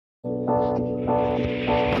Feel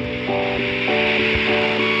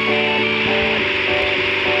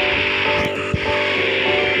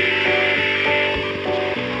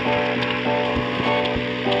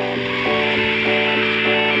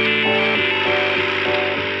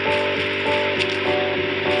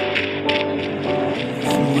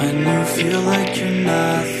like you're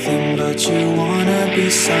nothing, but you wanna be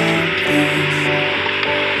something.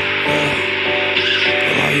 Yeah.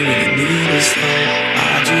 Well, all you really need is hope.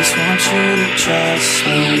 I just want you to trust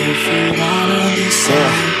me if you wanna be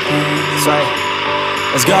something. That's right.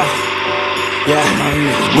 Let's go. Yeah,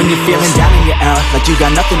 when you're feeling down and you're out, like you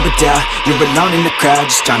got nothing but doubt, you're alone in the crowd,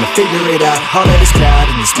 just trying to figure it out. All of this crowd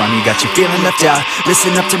and this money got you feeling left out.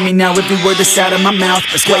 Listen up to me now, every word that's out of my mouth.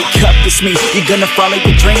 Let's wake up, it's me. You're gonna follow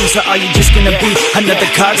your dreams, or are you just gonna be another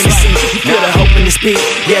cog in the scene? You feel the hope in this beat,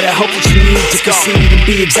 yeah, the hope that you need to proceed and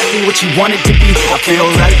be exactly what you want it to be. I feel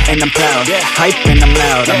right and I'm proud, hype and I'm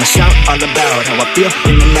loud. I'ma shout all about how I feel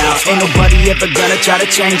in the now. Ain't nobody ever gonna try to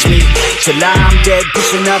change me till I'm dead,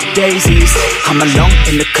 pushing up daisies. I'm alone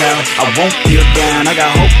in the crowd, I won't feel down. I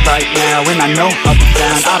got hope right now, and I know I'll be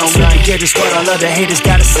found. I don't really care just what all of the haters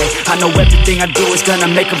gotta say. I know everything I do is gonna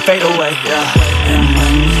make them fade away, yeah. And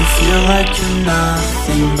when you feel like you're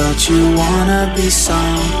nothing, but you wanna be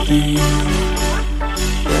something,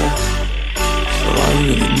 yeah. Well, all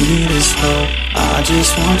you really need is hope. I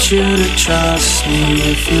just want you to trust me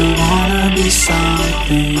if you wanna be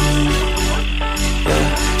something,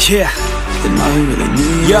 yeah. Then all you really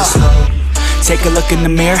need is hope. Take a look in the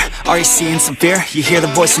mirror, are you seeing some fear? You hear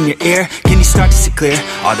the voice in your ear, can you start to see clear?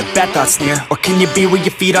 Are the bad thoughts near? Or can you be where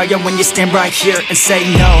your feet are, yeah, when you stand right here and say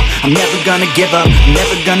no? I'm never gonna give up, I'm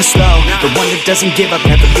never gonna slow. The one that doesn't give up,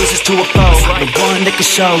 never loses to a foe. The one that can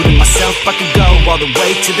show to myself I can go all the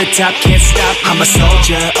way to the top, can't stop. I'm a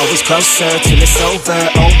soldier, always closer till it's over.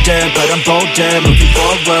 Older, but I'm bolder, moving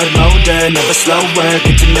forward, older, never slower.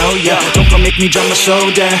 Get to know ya, don't go make me drop my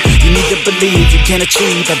shoulder. You need to believe you can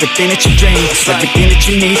achieve everything that you dream. Everything that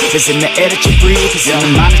you need is in the air that you breathe. It's in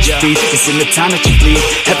the mind that you feed, it's in the time that you bleed.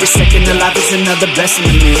 Every second of life is another blessing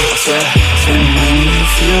to me, I swear. And when you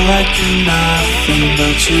feel like you're nothing,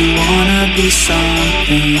 but you wanna be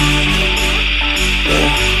something,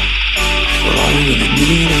 yeah. Well, all you really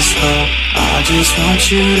need is hope. I just want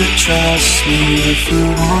you to trust me if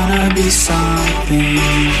you wanna be something,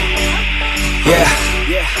 yeah.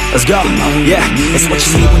 Let's go, yeah. It's what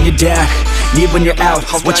you need when you're down, need when you're out.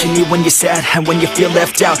 It's what you need when you're sad and when you feel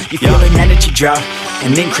left out. You feel an energy drop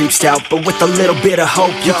and then creeps out, but with a little bit of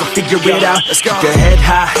hope you can figure it out. Keep your head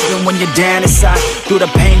high even when you're down inside. Through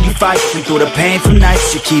the pain you fight, and through the painful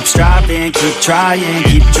nights you keep striving, keep trying,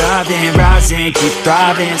 keep driving, rising, keep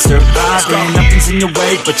thriving, surviving. Nothing's in your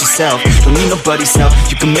way but yourself, don't need nobody's help.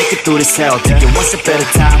 You can make it through this hell, take it one step at a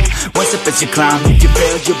time, one step as you climb. If you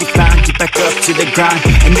fail you'll be fine, get back up to the grind.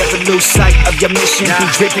 And never lose sight of your mission, be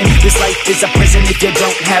driven. This life is a prison if you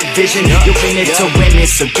don't have vision. You're in it to win it,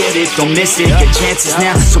 so get it, don't miss it. Your chances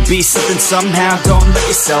now, so be something somehow. Don't let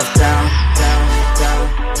yourself down.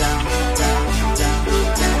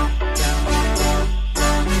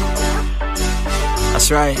 That's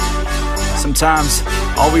right. Sometimes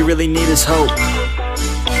all we really need is hope.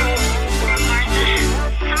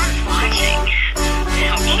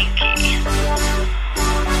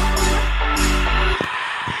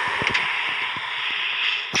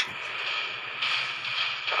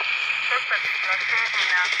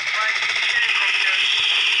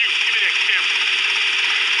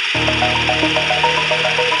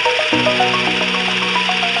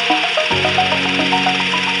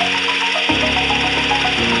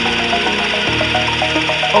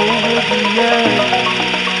 Over the air,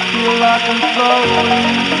 feel like I'm floating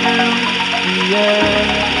through the air.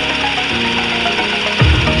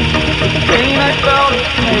 The pain I felt is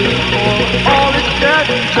paid for, all is said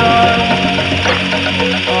and done.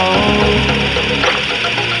 Oh,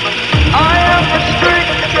 I am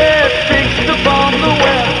restricted, fixed upon the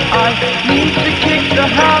web. I need to kick the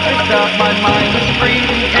habits out, my mind is free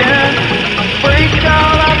again. Break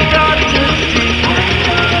out, I've got to see.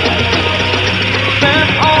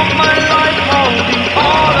 Spent all my life holding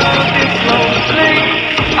all of it closely.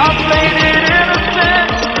 I played it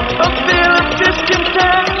innocent, a feel of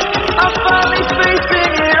discontent. I'm finally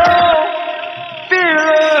facing it all,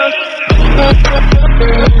 fearless.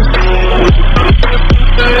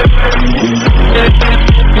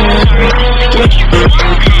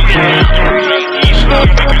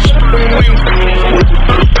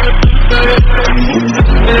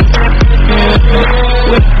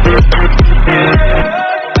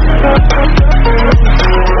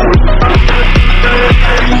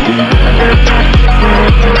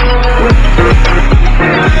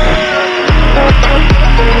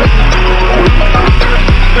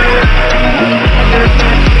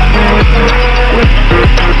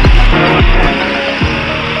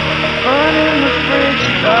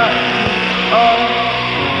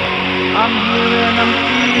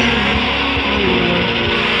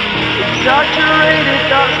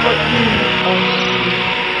 that's what keeps us.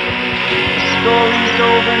 The story's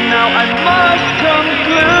over now, I must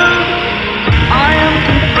conclude. I am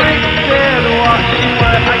conflicted, watching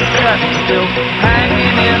where I step still,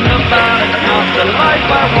 hanging in the balance, not the life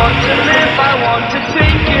I want to live. I want to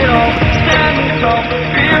take it all, standing tall,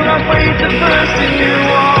 fear outweighs the person you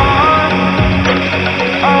are.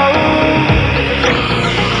 Oh,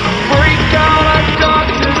 break out, I've got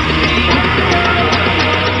to see.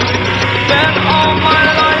 Spent all my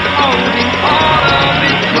life holding all of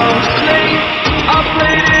it closely. I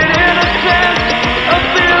played it innocent, a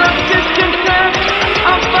feel of discontent.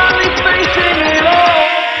 I'm finally facing it all,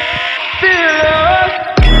 fearless.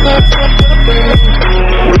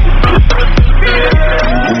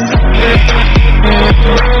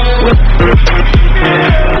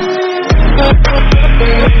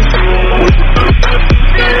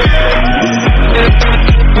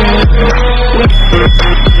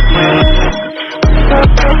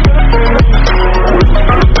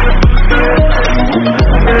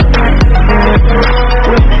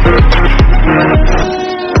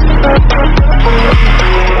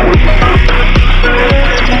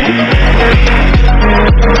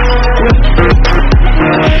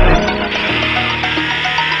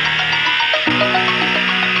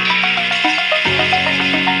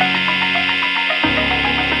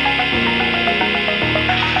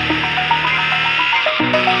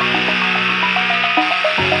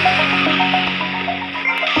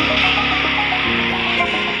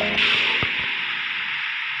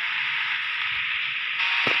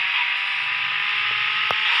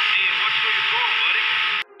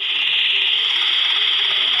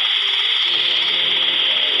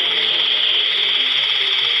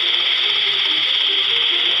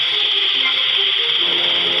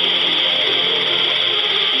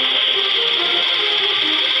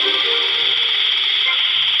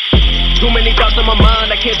 Too many thoughts on my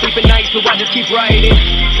mind, I can't sleep at night, so I just keep writing.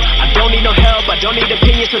 I don't need no help, I don't need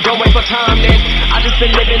opinions, so don't waste my time then. I just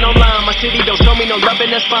been living online, my city don't show me no love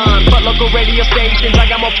and that's fine. But local radio stations, I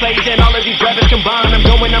got more plays than all of these rappers combined. I'm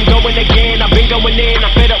going again, I've been going in,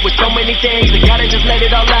 I'm fed up with so many things. I gotta just let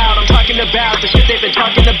it all out, I'm talking about the shit they've been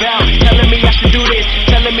talking about. Telling me I should do this,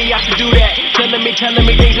 telling me I should do that. Telling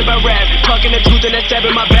me things about rap. Talking the truth and that stab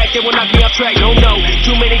in my back, they will knock me off track, no.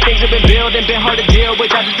 Too many things have been building, been hard to deal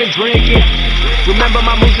with, I just been drinking. Remember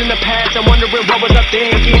my moves in the past, I'm wondering what was I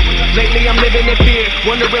thinking. Lately I'm living in fear,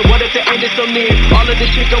 wondering what if the end is so near. All of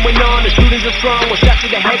this shit going on, the shootings are strong. One shot to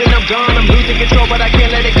the head and I'm gone. I'm losing control but I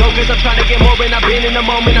can't let it go, cause I'm trying to get more. And I've been in the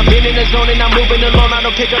moment, I've been in the zone, and I'm moving alone. I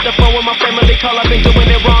don't pick up the phone when my family call, I've been doing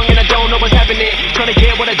it wrong and I don't know what's happening. Trying to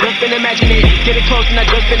get what I just been imagining, getting close and I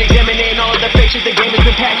just been examining all of the faces the game has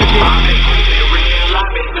been packaging. I've been keeping it real,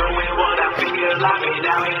 I've been doing what I feel. I've been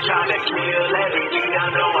out here trying to kill everything I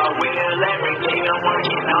know I will. Everything I'm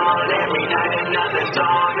working on, every night another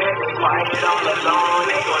song. Every quiet all alone,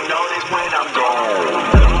 they gon' notice when I'm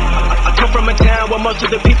gone. I come from a town where most of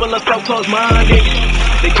the people are so close-minded.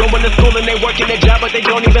 They going to school and they working their job, but they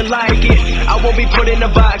don't even like it. I won't be put in a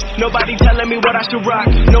box, nobody telling me what I should rock.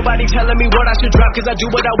 Nobody telling me what I should drop, cause I do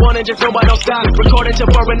what I want and just know I don't stop. Recording till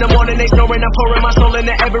 4 in the morning, they snoring. I'm pouring my soul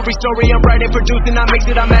into every story. I'm writing, producing, I mix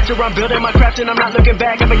it, I master. I'm building my craft and I'm not looking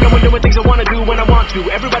back. I've been going doing things I wanna do when I want to.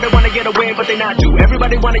 Everybody wanna get a win, but they not do.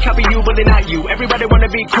 Everybody wanna copy you, but they not you. Everybody wanna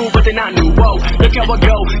be cool, but they not new. Whoa, look how I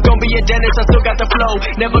go, gon' be a dentist, I still got the flow.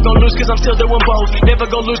 Never gon' lose cause I'm still doing both. Never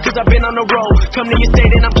gon' lose cause I've been on the road. Come to your state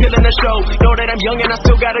and I'm killing the show. Know that I'm young and I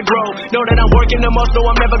still gotta grow. Know that I'm working the most, so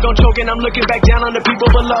I'm never gon' choke. And I'm looking back down on the people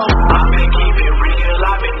below. I've been keeping it real,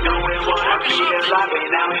 I've been doing what I feel. I've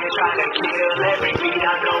been out here trying to kill every beat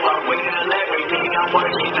I know I will. Everything I'm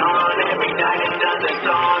working on, every night another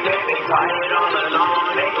song. They been quiet all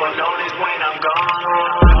along, they gon' notice when I'm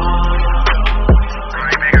gone.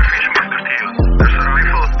 Bigger fish, Mr. Steele. There's a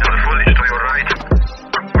rifle in the foliage to your right.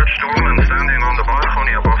 Watch the woman standing on the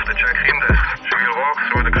balcony above the check-in desk. She will walk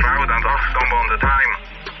through the crowd and ask someone the time.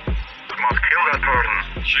 You must kill that person.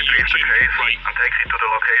 Retrieve the case and take it to the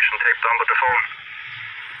location taped under the phone.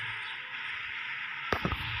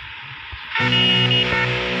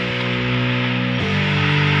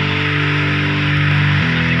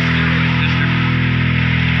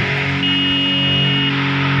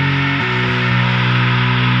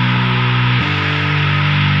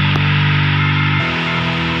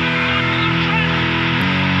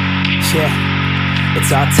 Yeah,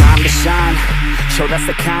 it's our time to shine. Yo, that's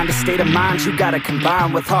the kind of state of mind you gotta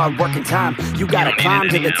combine with hard work and time. You gotta climb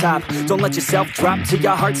to the top. Don't let yourself drop till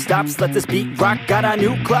your heart stops. Let this beat rock. Got a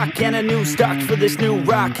new clock and a new stock for this new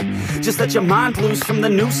rock. Just let your mind loose from the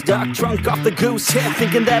new stock. Drunk off the goose, yeah,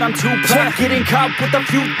 thinking that I'm too packed. Getting caught with a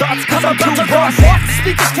few thoughts cause I'm too raw.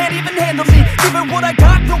 Speakers can't even handle me. Giving what I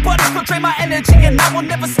got, nobody's gonna drain my energy. And I will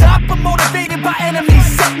never stop, I'm motivated by enemies.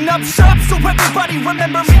 Setting up shop so everybody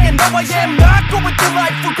remember me. And though I am not going through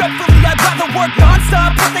life regretfully, I'd rather work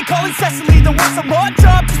non-stop, what they call incessantly, than work some more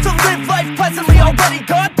job just to live life pleasantly. Already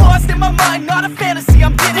got lost in my mind, not a fantasy.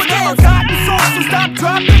 I'm getting ill-gotten souls, so stop,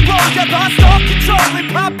 drop, and roll. You lost all control and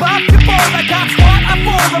pop off your ball. I got squat, I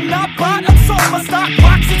fall, I'm not bought, I'm sold. My stock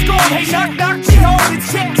box is gold. Hey, knock, knock, she home. It's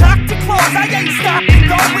shit, talk to close. I ain't stopping,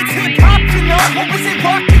 go. It's hip-hop, you know. What was it,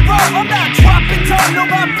 rock and roll? I'm not dropping down, no,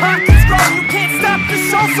 my pockets grow. You can't stop the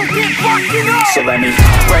show, so get rockin' on. So let me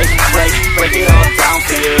break it all down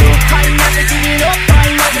for you. I ain't never giving up, I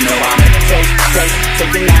ain't never know I'm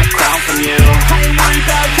taking that crown from you. I ain't worried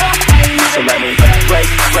about you, I ain't never. So let me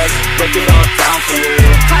break it all down for you.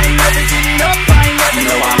 I ain't never giving up, I ain't never.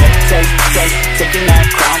 know I'm taking that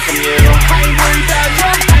crown from you. I ain't worried about you,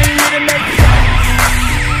 I ain't never make it.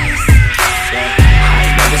 I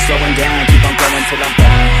ain't never slowing down, keep on going till I'm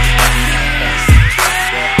back.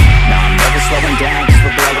 No, I'm never slowing down, cause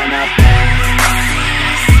we're blowing up.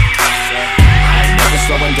 I ain't never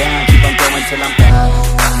slowing down, keep on going till I'm back.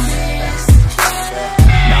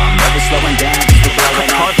 No, I'm never slowing down, cause we're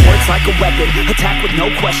blowing up. Hard words like a weapon, attack with no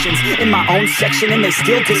questions. In my own section and they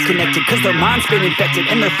still disconnected, cause their mind's been infected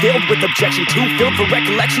and they're filled with objection. Too filled for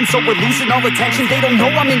recollection, so we're losing all attention. They don't know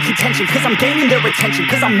I'm in contention, cause I'm gaining their attention,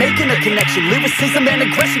 cause I'm making a connection. Lyricism and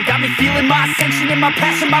aggression got me feeling my ascension. In my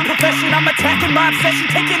passion, my profession, I'm attacking my obsession,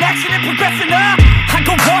 taking action and progressing up. I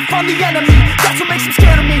go off on the enemy, that's what makes them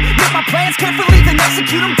scared of me. Make my plans carefully, then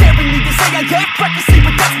execute them daringly. They say I act recklessly,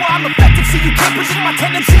 but that's why I'm effective. See, you can't predict my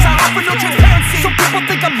tendencies, I offer no transparency. Some people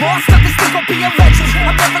think I'm lost, others think I'll be a legend.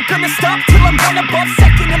 I'm never gonna stop till I'm one above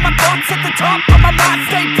second. And my thoughts at the top, but my mind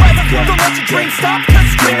stay present. Don't let your dreams stop, cause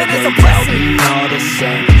dreaming is a blessing. They all the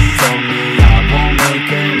same, told me I won't make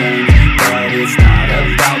a name, but it's not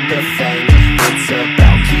about the fame, it's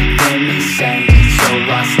about keeping me sane. So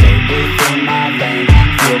I stay within my lane,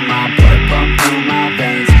 feel my blood pump through my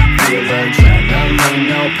veins, feel adrenaline,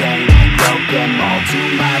 no pain, welcome all to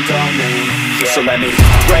my domain. Yeah. So let me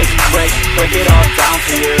break it all down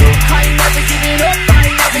for you. I ain't never giving up, I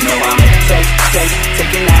ain't never know giving I'm up.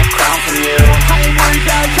 taking that crown from you. I ain't worried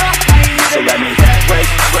about you, I ain't never. So let me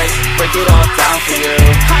break it all down for you.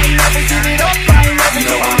 I ain't never giving up, I ain't never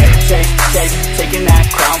know giving I'm up. taking that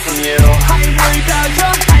crown from you. I ain't worried about you,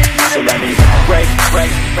 I ain't never. So let me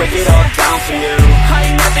break it all down for you.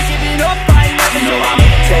 I ain't never giving up, I ain't never know giving I'm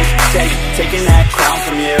up. taking that crown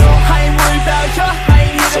from you. I ain't worried about you, I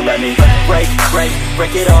ain't never. So let me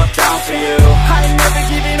break it all down for you. I ain't never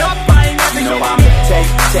giving up, I ain't never know giving I'm up.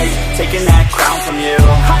 taking that crown from you.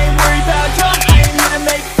 I ain't worried about you, I ain't never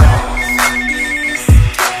make it.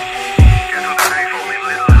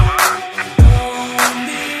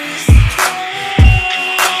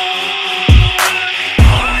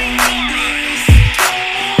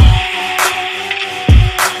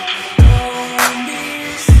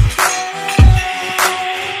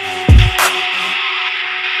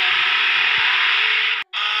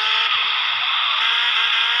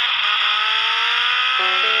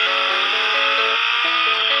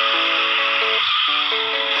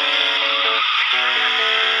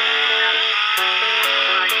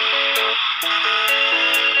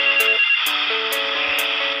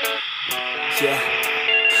 Yeah,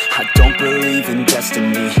 I don't believe in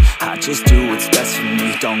destiny, I just do what's best for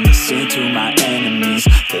me. Don't listen to my enemies,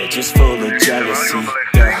 they're just full of jealousy.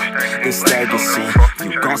 Yeah, this legacy,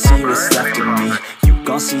 you gon' see what's left of me, you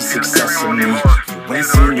gon' see success in me. You ain't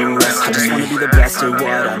seen the rest, I just wanna be the best at what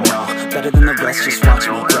I know. Better than the rest, just watch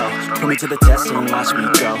me grow. Put me to the test and watch me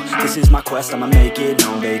go. This is my quest, I'ma make it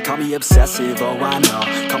known. They call me obsessive, oh I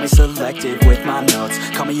know. Call me selective with my notes,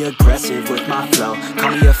 call me aggressive with my flow,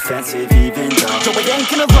 call me offensive even though So I ain't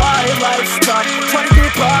gonna lie, life's tough. Try to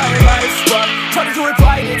get by, life's rough. Try to do it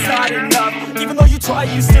right, it's not enough. Even though you try,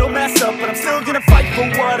 you still mess up. But I'm still gonna fight for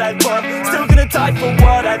what I love. Still gonna die for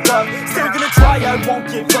what I love. Still gonna try, I won't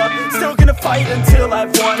give up. Still gonna fight until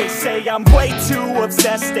I've won. They say I'm way too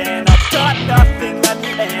obsessed and I've got nothing left.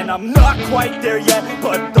 And I'm not quite there yet,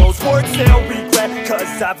 but those words they'll regret.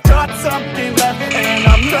 Cause I've got something left and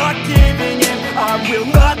I'm not giving in. I will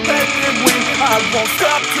not let them win. I won't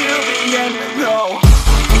stop till the end, no.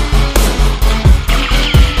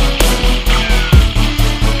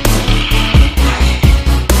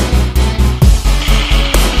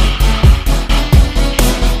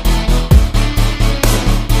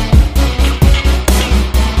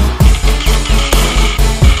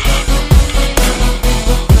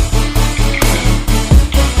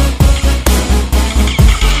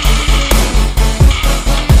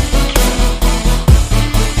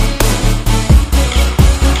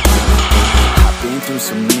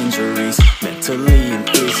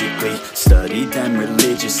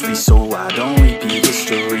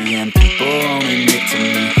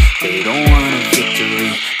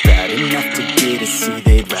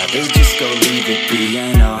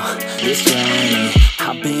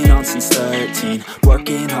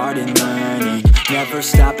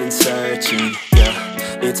 searching,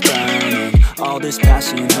 yeah, it's burning. All this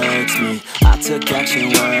passion hurts me. I took action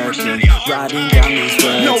working, writing down these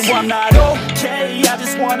words. No, I'm not okay, I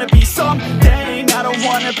just wanna be something. I don't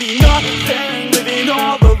wanna be nothing, living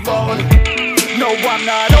all alone. No, I'm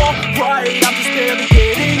not alright, I'm just barely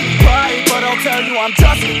getting right. But I'll tell you I'm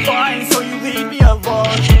just fine, so you leave me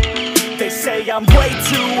alone. They say I'm way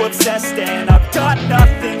too obsessed and I've got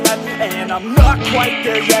nothing left, and I'm not quite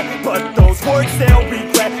there yet, but those words they'll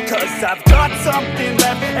regret. Cause I've got something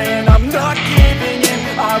left and I'm not giving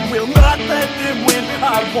in. I will not let them win,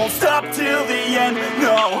 I won't stop till the end,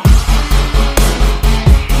 no.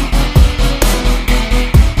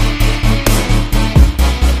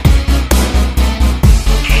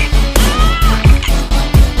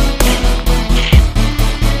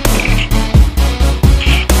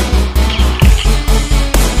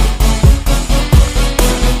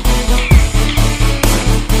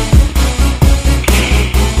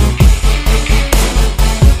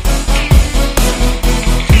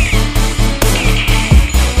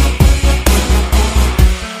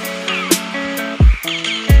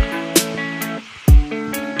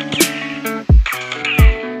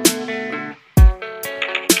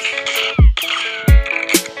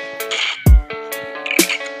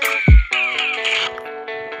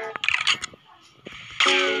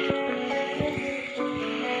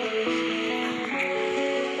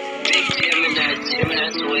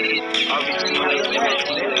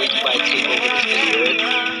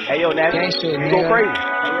 Hey yo, Nat, gang shit, go crazy.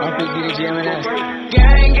 I'm finna get a GMNS.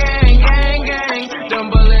 Gang, gang, gang, gang. Them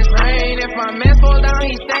bullets rain. If my man fall down,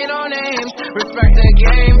 he stayed on names. Respect the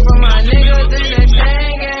game for my niggas in the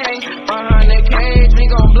chain gang. Behind the cage, we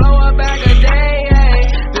gon' blow up back a day. Ay.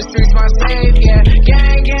 The streets my safe, yeah.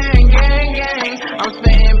 Gang, gang, gang, gang. I'm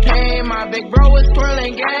spitting pain. My big bro is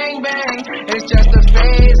twirling gang bang. It's just a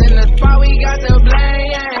phase. In the spot, we got the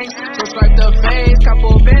blangs. So swipe the face.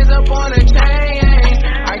 Couple bands up on the chain.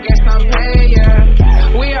 I guess I'm paid,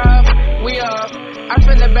 yeah. We up. I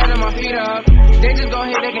spend the bed on my feet up. They just go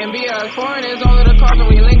hit, they can be us. Foreign is all of the cars when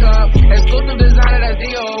we link up. Exclusive designer, that's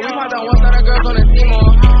Dio. We pop down one side of girls on the Seymour.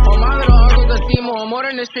 Oh, my little uncle, the Seymour. More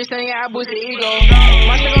than the streets, saying I boost the ego.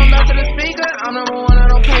 My shit gon' melt to the speaker. I'm number one, I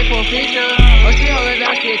don't pay for a feature. Oh, she hold it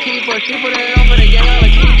down, she a keeper. She put it on for the gang, all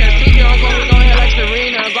the key. Can't see your uncle, we gon' hit like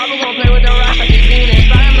Serena. Grabber gon' play with the rocks like he's Venus.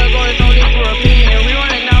 I am the goal, it's no need for repeating. We run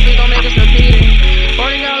it now, please don't make us repeat it.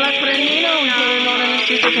 Boarding out like for the Nino. We put it on in the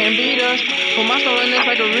streets, they can't beat us. Put my soul in this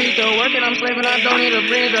like a Rita. Working, I'm slaving, I don't need a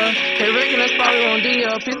breather. Hey, Rick in the spot, we won't D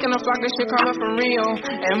up. Peace gonna flock, this shit coming from Rio.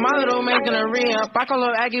 And my little man's gonna re-up. I call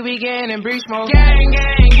up Aggie, we getting in breach mode. Gang,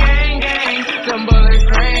 gang, gang, gang. Them bullets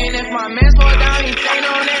rain. If my man fall down, he say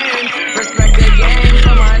no name. Respect the game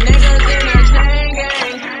for my niggas in the chain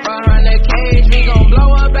gang. Behind the cage, we gon'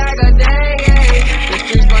 blow up back a day. The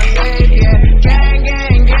streets my safe, yeah. Gang,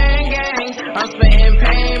 gang, gang, gang. I'm spitting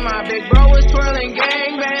pain. My big bro is twirling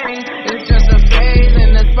gang bang. It's just a phase.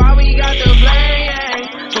 In the spot, we got the blame.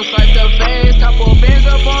 So swipe the face. Couple bands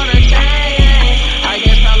up on the chain. I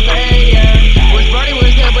guess I'm paid, yeah. Wish Brody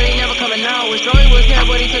was here, but he never coming out. Wish Joey was here,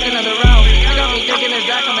 but he took another route. You got me thinking, is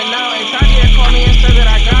that coming out? And Taki had called me and said that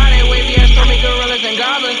I got it. Wavy ass told me gorillas and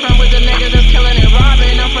goblins. Friend with the niggas that's killing and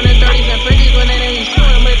robbing. I'm from the 30s and 50s when they ain't he's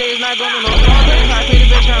shooting, but they's not going to no talking. I pay the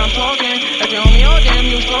bitch how I'm talking. If you owe me, oh damn,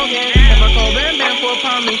 you smoking. If I call Bam Bam for a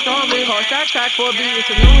pound, me solve it. Call Shack for a beat, it's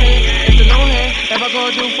a new hit. It's a new hit. If I go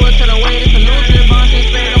do for to the weight, it's a new trip. Bouncing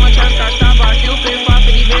spade on my chest, got shot by Cupid.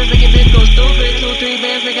 550 bands, make a bitch go stupid. 2-3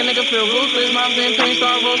 bands, make a nigga feel ruthless. Mom's in pain, so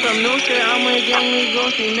I roll some new shit. I'm with gang, we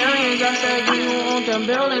gon' see millions. I said, do you own them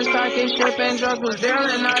buildings? Pocket ship and drugs was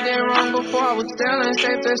dealing. I did wrong before I was stealing.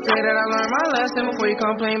 Safe to say that I learned my lesson before you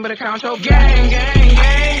complain, but I count your gang, gang,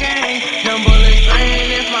 gang, gang. Them bullets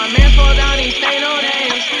rain. If my man fall down, he stay no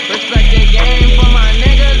names. Respect the game for my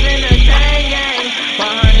niggas in the chain gang.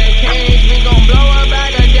 Behind the cage, we gon' blow up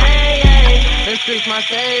back a day. The streets my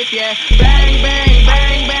safe, yeah. Bang, bang,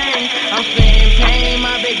 bang, bang. I'm spitting pain.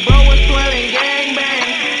 My big bro was twirling gang bang.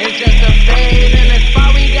 It's just a phase. In the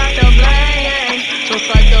spot, we got the bling. So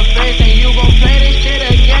swipe the face and you gon' play this shit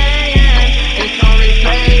again. It's on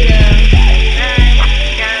replay, yeah. Gang,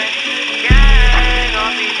 gang, gang.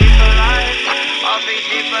 All these people life. All these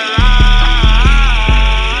people life.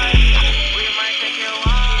 We might take your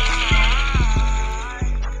wife.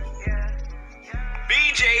 Yeah.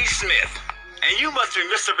 BJ Smith, and you must be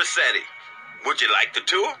Mr. Vassetti. Would you like the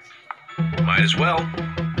tour? Might as well.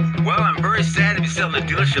 Well, I'm very sad to be selling the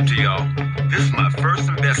dealership to y'all. This is my first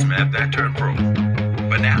investment after I turned pro.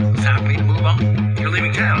 But now, it's time for me to move on. You're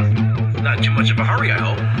leaving town. Not too much of a hurry, I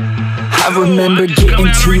hope. I remember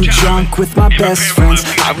getting too drunk with my best friends.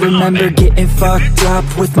 I remember getting fucked up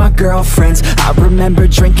with my girlfriends. I remember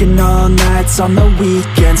drinking all nights on the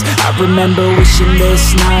weekends. I remember wishing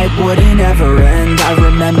this night wouldn't ever end. I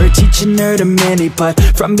remember teaching her to mini putt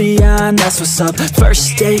from beyond, that's what's up.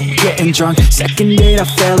 First date, getting drunk. Second date, I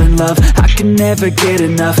fell in love. I can never get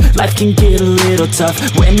enough. Life can get a little tough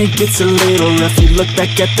when it gets a little rough. You look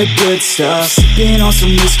back at the good stuff. Sipping on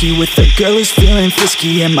some whiskey with a girl who's feeling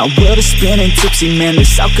frisky, and my world is spinning tipsy. Man,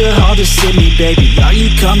 this alcohol just hit me, baby. Are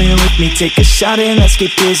you coming with me? Take a shot and let's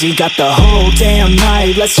get busy. Got the whole damn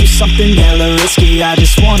night, let's do something hella risky. I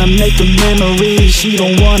just wanna make a memory. She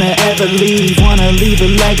don't wanna ever leave, wanna leave a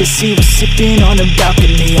legacy. We're sipping on the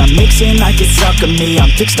balcony. I'm mixing like it's alchemy.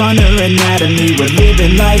 I'm fixed on her anatomy. We're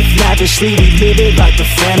living life lavishly. We live it like a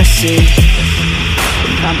fantasy.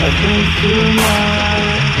 Sometimes I drink too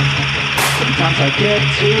much. Sometimes I get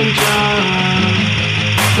too drunk.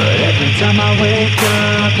 But every time I wake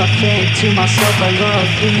up, I think to myself, I love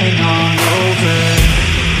being hungover.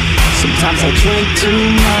 Sometimes I drink too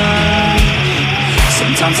much.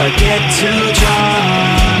 Sometimes I get too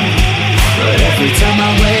drunk. But every time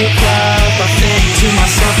I wake up, I think to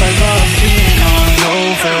myself, I love being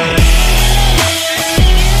hungover.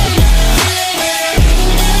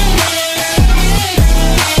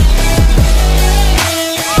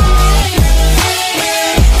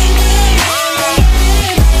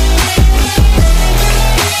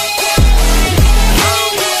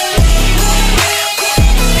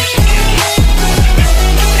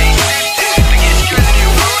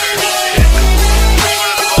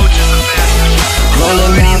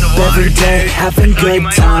 Every day, having good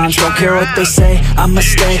times. Don't care what they say, I'ma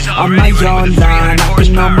stay on my own line. I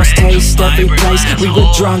can almost taste every place we were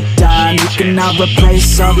drunk, dying. You cannot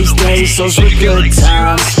replace all these days, those were good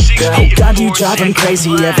times. Oh God, you drive them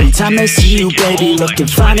crazy every time they see you, baby. Looking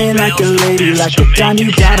fine and like a lady, like a dime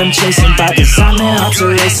you got them chasing. By design their hearts are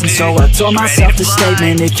racing, so I told myself the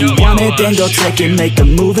statement: if you want it, then go take it. Make a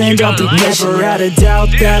move and don't be patient. Never had a doubt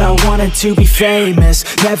that I wanted to be famous.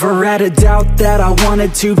 Never had a doubt that I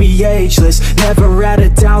wanted to be ageless. Never had a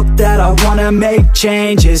doubt that I wanna make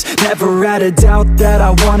changes. Never had a doubt that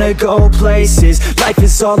I wanna go places. Life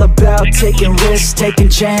is all about taking risks, taking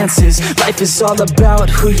chances. Life is all about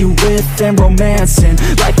who you with and romancing.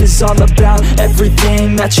 Life is all about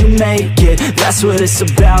everything that you make it. That's what it's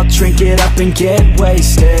about. Drink it up and get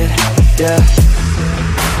wasted. Yeah.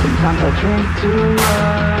 Sometimes I drink too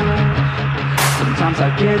much. Sometimes I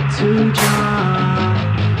get too drunk.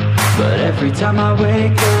 But every time I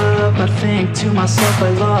wake up, I think to myself, I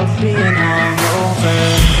love being hungover.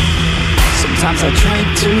 Sometimes I drink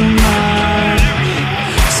too much.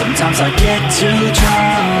 Sometimes I get too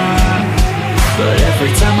drunk. But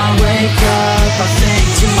every time I wake up, I think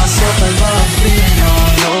to myself, I love being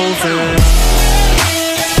hungover.